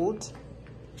called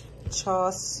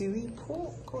char siu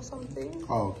pork or something.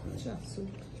 Oh, okay.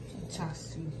 Char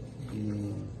siu.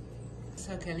 Yeah.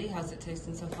 So Kelly, how's it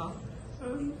tasting so far?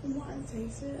 From what I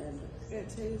tasted, it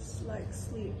tastes like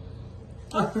sleep.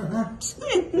 It tastes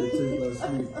like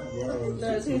sweet. Wow, No,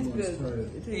 it tastes good.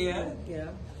 It tastes Yeah? good. Yeah.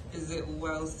 Is it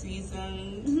well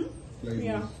seasoned?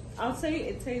 Yeah. I'll say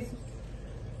it tastes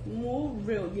more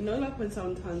real. You know, like when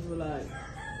sometimes we're like,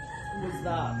 was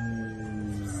that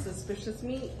suspicious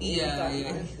meat? Yeah.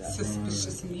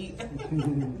 Suspicious meat.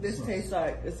 This tastes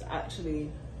like it's actually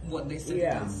what they said.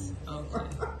 Yeah. Okay.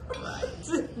 Right.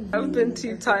 I've been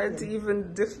too tired to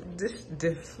even dish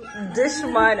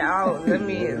mine out. Let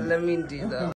me do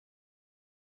that.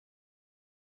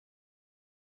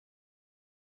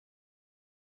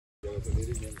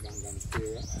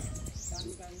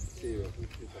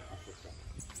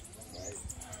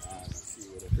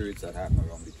 Spirits that happen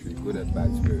around the tree, good and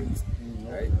bad spirits,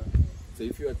 right? So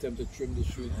if you attempt to trim the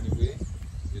tree in any way,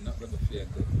 you're not going to fear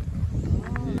them.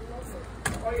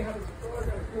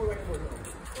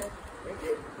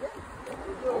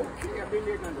 Okay, I've been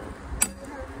there now.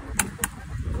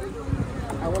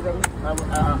 I was an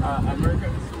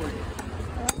American soldier.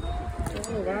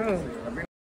 Oh, wow.